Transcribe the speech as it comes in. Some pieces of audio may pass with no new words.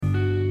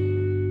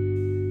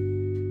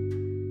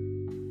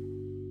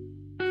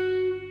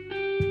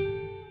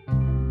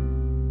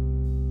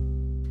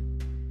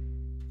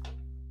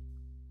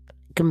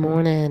Good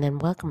morning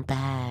and welcome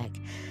back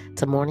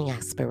to Morning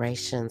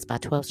Aspirations by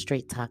 12th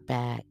Street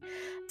Talkback.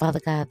 Father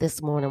God,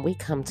 this morning we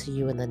come to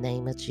you in the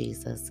name of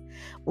Jesus.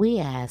 We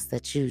ask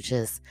that you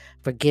just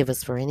forgive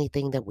us for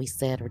anything that we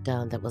said or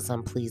done that was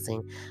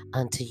unpleasing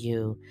unto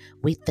you.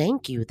 We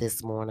thank you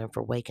this morning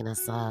for waking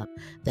us up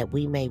that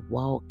we may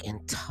walk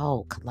and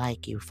talk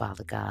like you,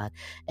 Father God.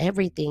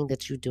 Everything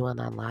that you do in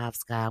our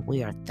lives, God,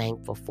 we are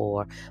thankful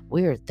for.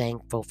 We are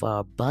thankful for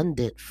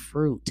abundant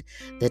fruit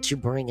that you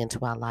bring into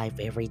our life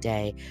every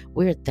day.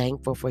 We're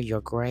thankful for your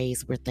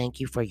grace. We're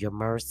thank you for your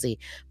mercy.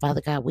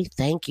 Father God, we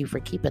thank you for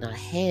keeping a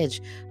hedge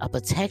of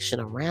protection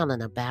around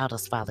and about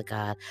us, Father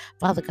God.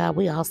 Father God,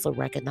 we also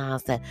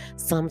recognize that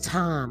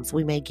sometimes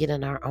we may get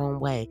in our own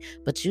way,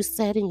 but you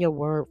said in your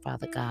word,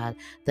 Father God,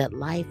 that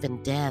life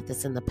and death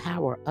is in the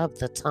power of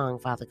the tongue,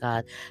 Father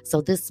God. So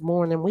this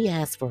morning we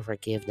ask for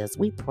forgiveness.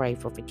 We pray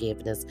for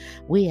forgiveness.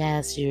 We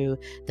ask you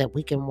that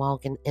we can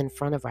walk in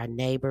front of our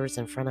neighbors,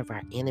 in front of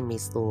our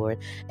enemies, Lord,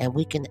 and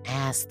we can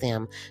ask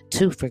them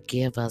to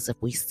forgive us if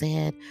we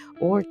said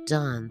or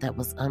done that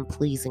was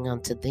unpleasing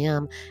unto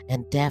them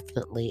and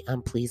definitely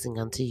unpleasing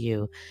unto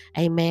you.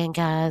 Amen,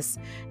 guys.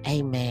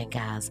 Amen,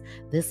 guys.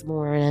 This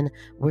morning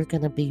we're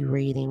going to be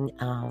reading,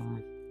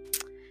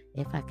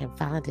 if I can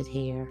find it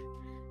here.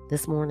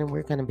 This morning,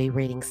 we're going to be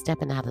reading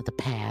Stepping Out of the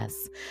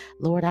Past.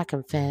 Lord, I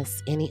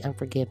confess any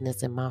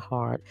unforgiveness in my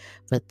heart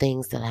for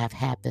things that have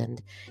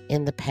happened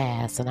in the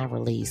past, and I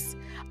release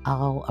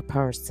all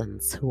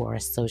persons who are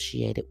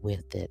associated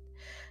with it.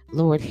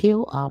 Lord,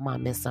 heal all my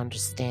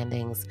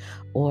misunderstandings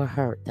or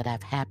hurt that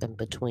have happened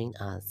between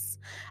us.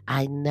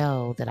 I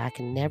know that I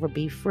can never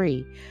be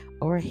free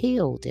or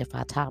healed if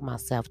I tie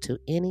myself to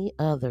any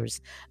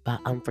others by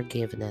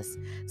unforgiveness.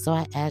 So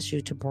I ask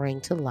you to bring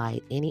to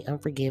light any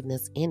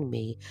unforgiveness in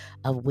me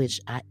of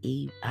which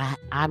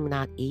I'm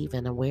not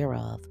even aware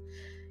of.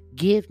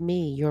 Give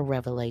me your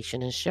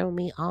revelation and show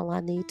me all I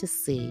need to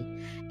see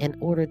in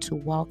order to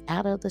walk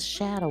out of the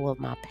shadow of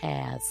my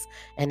past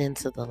and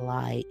into the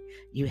light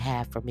you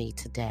have for me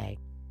today.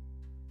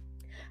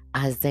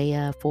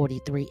 Isaiah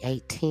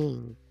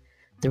 43:18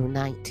 through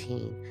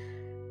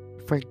 19.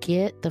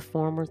 Forget the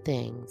former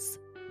things.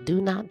 Do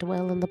not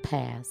dwell in the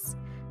past.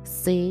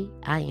 See,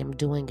 I am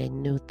doing a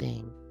new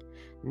thing.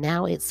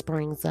 Now it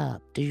springs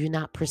up. Do you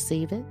not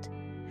perceive it?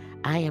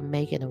 I am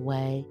making a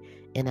way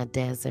in a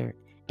desert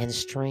and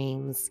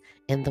streams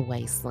in the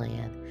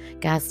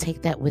wasteland. Guys,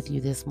 take that with you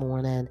this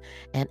morning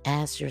and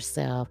ask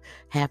yourself,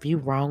 have you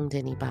wronged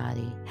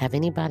anybody? Have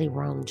anybody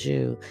wronged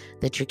you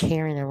that you're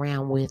carrying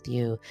around with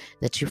you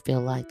that you feel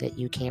like that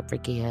you can't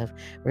forgive?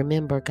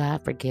 Remember,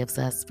 God forgives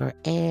us for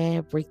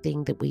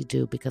everything that we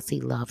do because he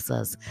loves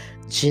us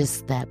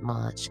just that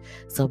much.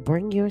 So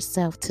bring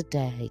yourself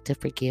today to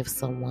forgive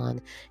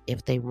someone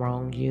if they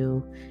wrong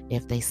you,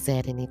 if they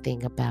said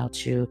anything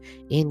about you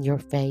in your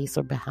face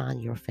or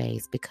behind your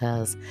face,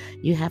 because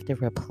you have to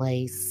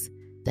replace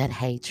that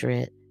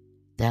hatred,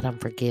 that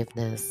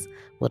unforgiveness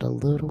with a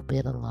little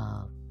bit of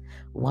love.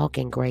 Walk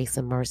in grace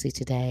and mercy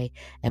today,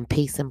 and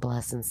peace and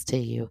blessings to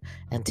you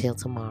until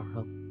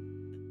tomorrow.